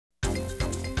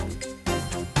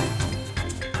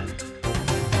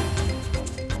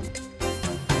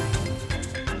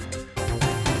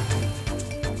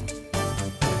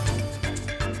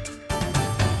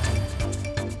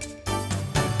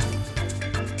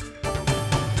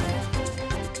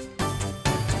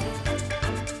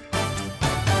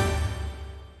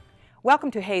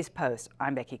Welcome to Hays Post.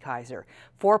 I'm Becky Kaiser.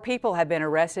 4 people have been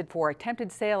arrested for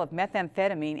attempted sale of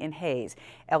methamphetamine in Hays.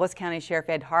 Ellis County Sheriff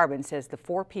Ed Harbin says the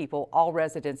 4 people, all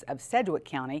residents of Sedgwick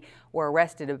County, were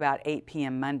arrested about 8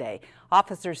 p.m. Monday.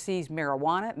 Officers seized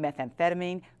marijuana,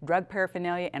 methamphetamine, drug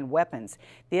paraphernalia, and weapons.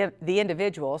 The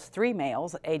individuals, 3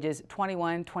 males, ages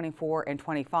 21, 24, and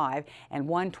 25, and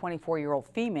 1 24-year-old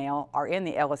female, are in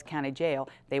the Ellis County Jail.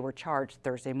 They were charged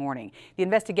Thursday morning. The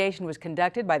investigation was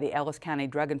conducted by the Ellis County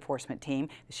Drug Enforcement Team,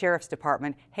 the Sheriff's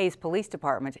Department, Hays Police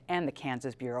Department, and the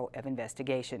Kansas Bureau of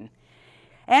Investigation.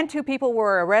 And 2 people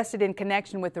were arrested in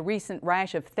connection with the recent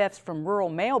rash of thefts from rural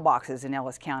mailboxes in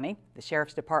Ellis County. The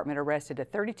Sheriff's Department arrested a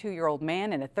 32-year-old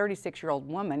man and a 36-year-old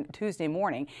woman Tuesday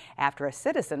morning after a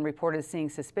citizen reported seeing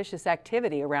suspicious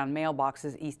activity around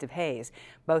mailboxes east of Hays.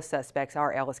 Both suspects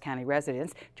are Ellis County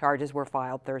residents. Charges were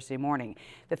filed Thursday morning.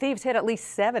 The thieves hit at least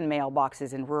 7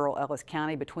 mailboxes in rural Ellis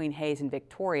County between Hays and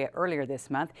Victoria earlier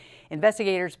this month.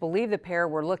 Investigators believe the pair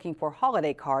were looking for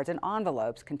holiday cards and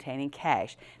envelopes containing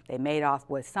cash. They made off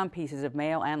with some pieces of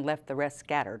mail and left the rest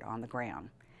scattered on the ground.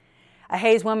 A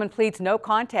Hays woman pleads no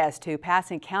contest to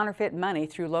passing counterfeit money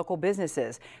through local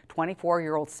businesses.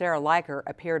 24-year-old Sarah Leiker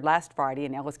appeared last Friday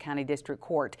in Ellis County District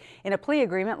Court. In a plea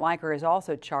agreement, Leiker is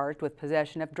also charged with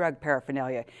possession of drug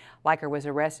paraphernalia. Leiker was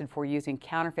arrested for using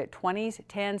counterfeit 20s,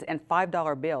 10s, and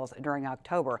 $5 bills during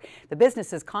October. The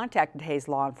businesses contacted Hays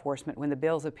law enforcement when the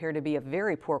bills appear to be of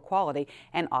very poor quality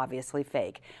and obviously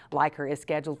fake. Leiker is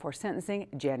scheduled for sentencing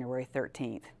January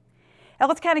 13th.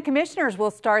 Ellis County Commissioners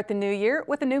will start the new year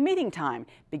with a new meeting time.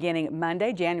 Beginning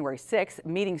Monday, January 6th,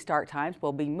 meeting start times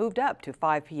will be moved up to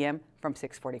 5 p.m. from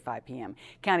 6:45 p.m.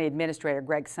 County Administrator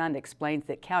Greg Sund explains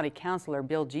that County Councilor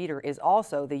Bill Jeter is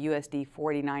also the USD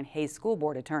 49 Hays School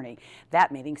Board attorney.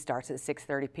 That meeting starts at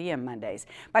 6:30 p.m. Mondays.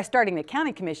 By starting the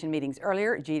County Commission meetings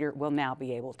earlier, Jeter will now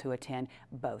be able to attend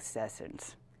both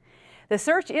sessions. The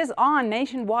search is on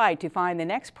nationwide to find the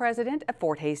next president of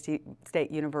Fort Hays State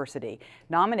University.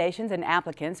 Nominations and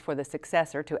applicants for the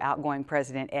successor to outgoing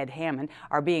President Ed Hammond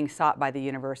are being sought by the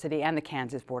university and the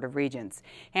Kansas Board of Regents.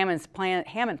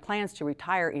 Hammond plans to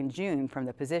retire in June from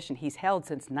the position he's held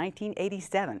since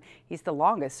 1987. He's the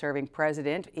longest-serving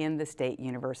president in the state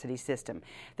university system.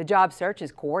 The job search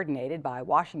is coordinated by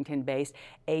Washington-based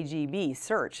AGB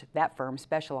Search. That firm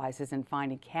specializes in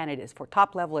finding candidates for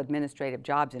top-level administrative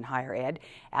jobs in higher ed.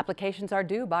 Applications are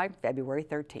due by February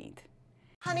 13th.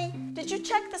 Honey, did you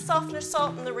check the softener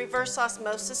salt and the reverse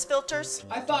osmosis filters?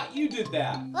 I thought you did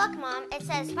that. Look, Mom, it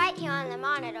says right here on the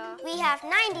monitor, we have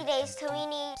 90 days till we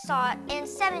need salt and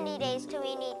 70 days till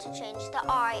we need to change the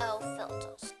RO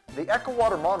filters. The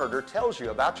EcoWater monitor tells you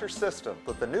about your system.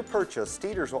 With the new purchase,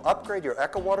 Steeders will upgrade your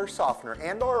EcoWater softener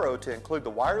and RO to include the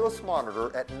wireless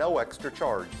monitor at no extra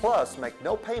charge. Plus, make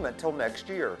no payment till next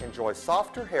year. Enjoy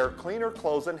softer hair, cleaner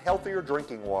clothes, and healthier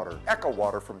drinking water.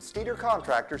 EcoWater from Steeder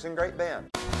Contractors in Great Bend.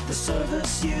 The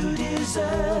service you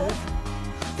deserve,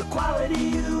 the quality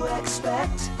you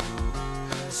expect.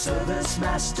 Service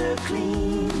Master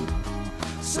Clean,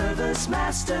 Service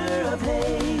Master of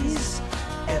Hays.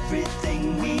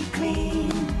 Everything we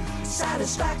clean,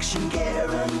 satisfaction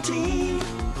guarantee.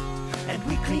 And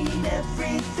we clean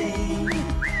everything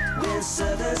with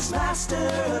Service Master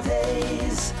of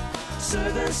Hays.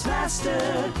 Service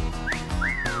Master,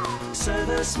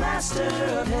 Service Master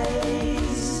of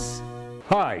Hays.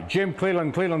 Hi, Jim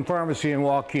Cleland, Cleland Pharmacy in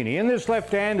Waukeena. In this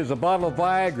left hand is a bottle of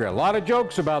Viagra. A lot of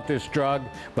jokes about this drug,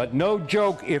 but no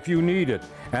joke if you need it.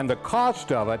 And the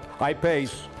cost of it, I pay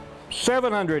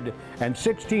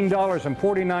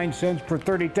 $716.49 for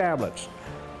 30 tablets.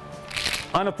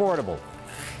 Unaffordable.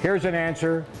 Here's an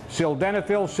answer.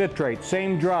 Sildenafil citrate,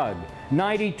 same drug.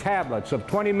 90 tablets of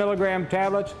 20 milligram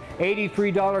tablets,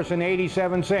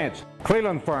 $83.87.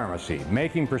 Cleland Pharmacy,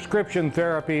 making prescription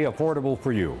therapy affordable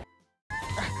for you.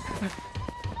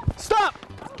 Stop!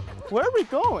 Where are we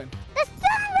going? The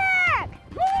Sternberg!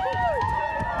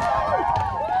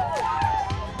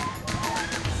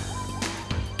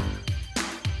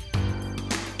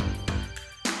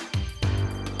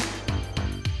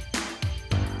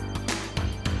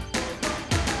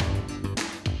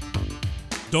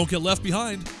 Don't get left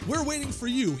behind. We're waiting for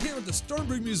you here at the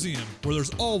Sternberg Museum, where there's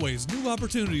always new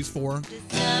opportunities for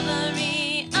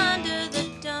Discovery under the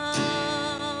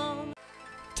dome.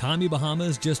 Tommy Bahama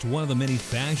is just one of the many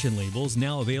fashion labels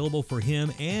now available for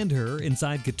him and her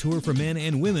inside Couture for Men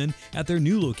and Women at their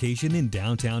new location in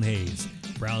downtown Hays.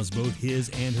 Browse both his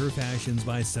and her fashions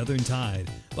by Southern Tide,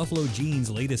 Buffalo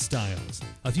Jeans' latest styles.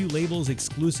 A few labels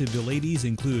exclusive to ladies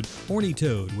include Horny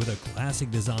Toad with a classic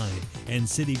design and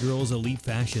City Girls Elite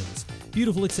Fashions.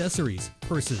 Beautiful accessories,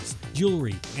 purses,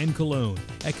 jewelry, and cologne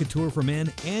at Couture for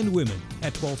men and women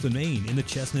at 12th and Main in the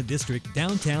Chestnut District,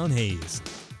 downtown Hayes.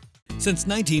 Since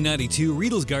 1992,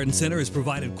 Riedel's Garden Center has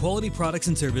provided quality products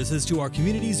and services to our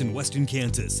communities in western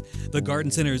Kansas. The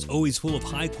Garden Center is always full of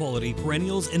high-quality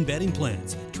perennials and bedding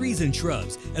plants, trees and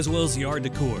shrubs, as well as yard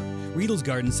decor. Riedel's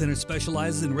Garden Center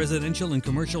specializes in residential and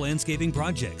commercial landscaping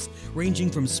projects,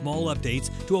 ranging from small updates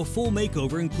to a full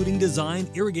makeover including design,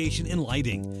 irrigation, and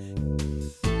lighting.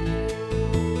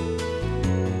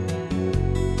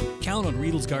 Count on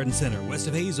Riedel's Garden Center, west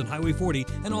of Hayes on Highway 40,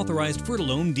 an authorized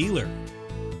Fertilome dealer.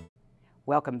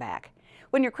 Welcome back.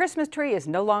 When your Christmas tree is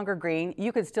no longer green,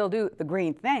 you can still do the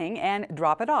green thing and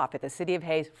drop it off at the City of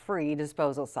Hayes free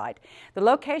disposal site. The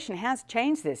location has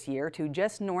changed this year to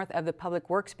just north of the Public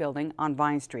Works building on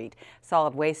Vine Street.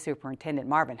 Solid Waste Superintendent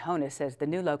Marvin Honus says the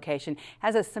new location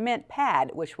has a cement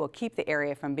pad which will keep the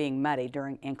area from being muddy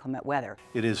during inclement weather.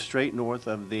 It is straight north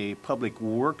of the Public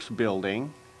Works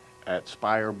building at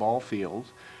Spire Ball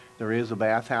Fields. There is a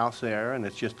bathhouse there, and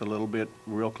it's just a little bit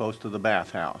real close to the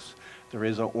bathhouse. There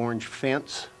is an orange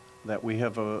fence that we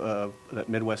have that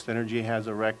Midwest Energy has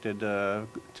erected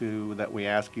that we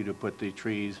ask you to put the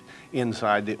trees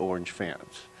inside the orange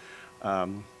fence.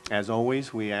 As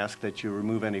always, we ask that you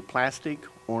remove any plastic,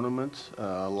 ornaments,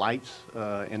 lights,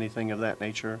 anything of that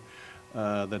nature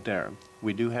there.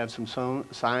 We do have some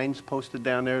signs posted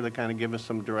down there that kind of give us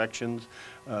some directions,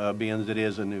 being that it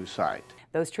is a new site.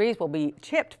 Those trees will be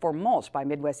chipped for mulch by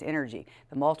Midwest Energy.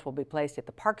 The mulch will be placed at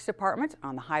the Parks Department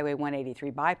on the Highway 183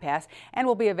 bypass and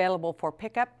will be available for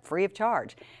pickup free of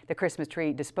charge. The Christmas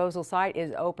tree disposal site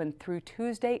is open through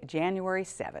Tuesday, January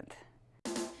 7th.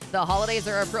 The holidays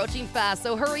are approaching fast,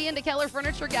 so hurry into Keller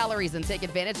Furniture Galleries and take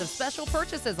advantage of special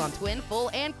purchases on twin,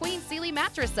 full, and queen Sealy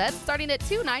mattress sets starting at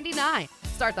 $299.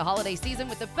 Start the holiday season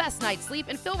with the best night's sleep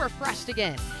and feel refreshed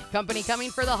again. Company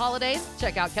coming for the holidays?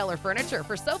 Check out Keller Furniture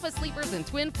for sofa sleepers in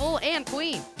twin, full, and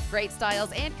queen. Great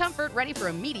styles and comfort ready for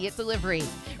immediate delivery.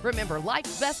 Remember,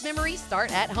 life's best memories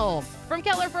start at home. From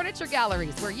Keller Furniture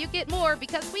Galleries, where you get more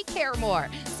because we care more.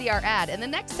 See our ad in the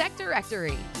next tech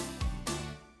directory.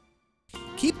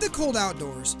 Keep the cold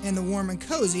outdoors and the warm and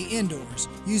cozy indoors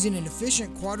using an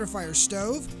efficient Quadra-Fire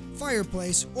stove,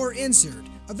 fireplace, or insert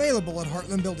available at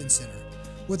Heartland Building Center.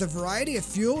 With a variety of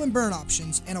fuel and burn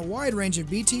options and a wide range of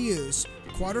BTUs,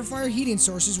 Quadra-Fire heating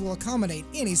sources will accommodate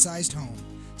any sized home.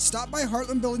 Stop by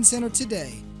Heartland Building Center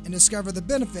today and discover the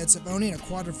benefits of owning a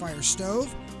Quadra-Fire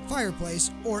stove,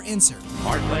 fireplace, or insert.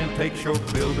 Heartland takes your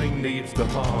building needs to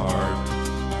heart.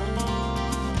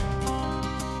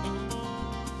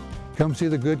 Come see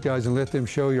the good guys and let them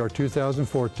show you our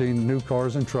 2014 new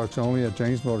cars and trucks only at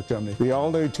James Motor Company. The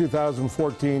all-new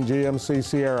 2014 GMC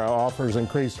Sierra offers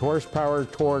increased horsepower,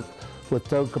 torque, with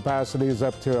tow capacities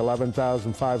up to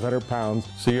 11,500 pounds.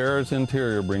 Sierra's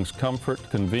interior brings comfort,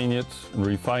 convenience, and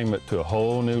refinement to a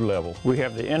whole new level. We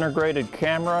have the integrated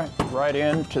camera right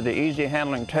into the easy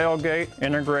handling tailgate,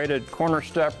 integrated corner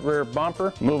step rear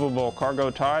bumper, movable cargo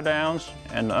tie downs,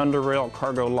 and underrail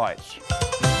cargo lights.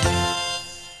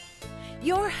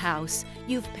 Your house,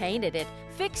 you've painted it,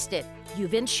 fixed it,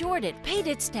 you've insured it, paid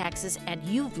its taxes, and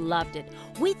you've loved it.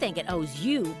 We think it owes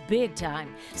you big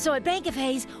time. So at Bank of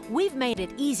Hayes, we've made it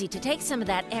easy to take some of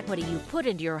that equity you put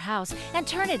into your house and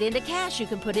turn it into cash you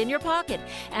can put in your pocket.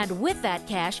 And with that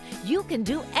cash, you can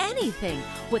do anything.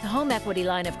 With Home Equity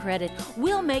Line of Credit,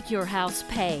 we'll make your house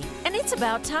pay. And it's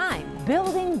about time.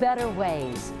 Building better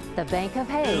ways. The Bank of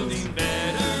Hayes. Building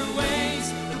better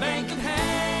ways. The Bank of Hayes.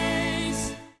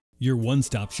 Your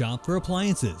one-stop shop for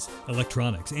appliances,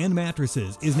 electronics, and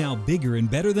mattresses is now bigger and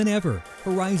better than ever.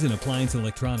 Horizon Appliance and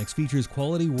Electronics features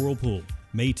quality Whirlpool,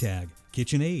 Maytag,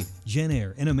 KitchenAid,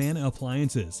 JennAir, and Amana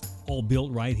appliances, all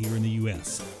built right here in the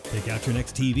U.S. Pick out your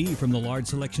next TV from the large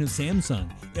selection of Samsung,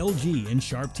 LG, and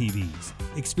Sharp TVs.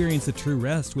 Experience the true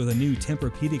rest with a new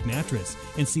Tempur-Pedic mattress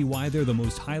and see why they're the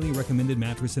most highly recommended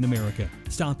mattress in America.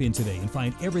 Stop in today and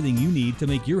find everything you need to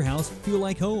make your house feel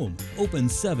like home. Open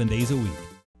 7 days a week.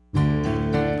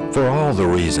 For all the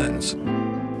reasons,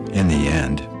 in the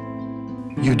end,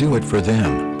 you do it for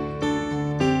them.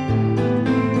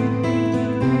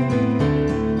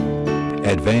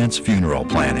 Advance Funeral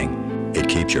Planning. It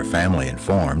keeps your family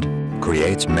informed,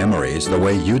 creates memories the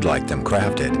way you'd like them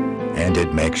crafted, and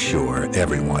it makes sure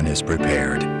everyone is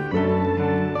prepared.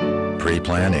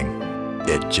 Pre-planning.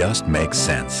 It just makes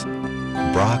sense.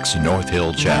 Brock's North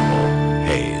Hill Chapel,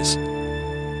 Hayes.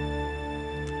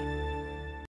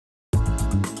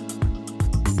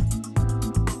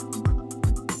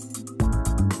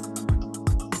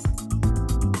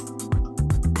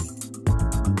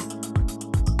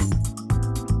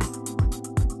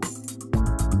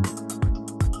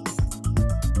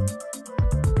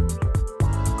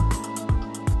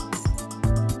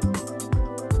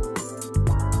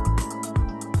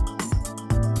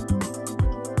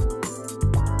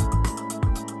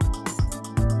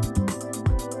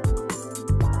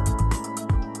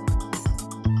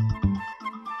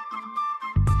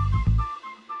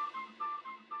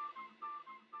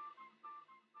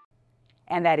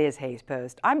 And that is Hays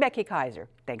Post. I'm Becky Kaiser.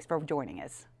 Thanks for joining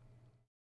us.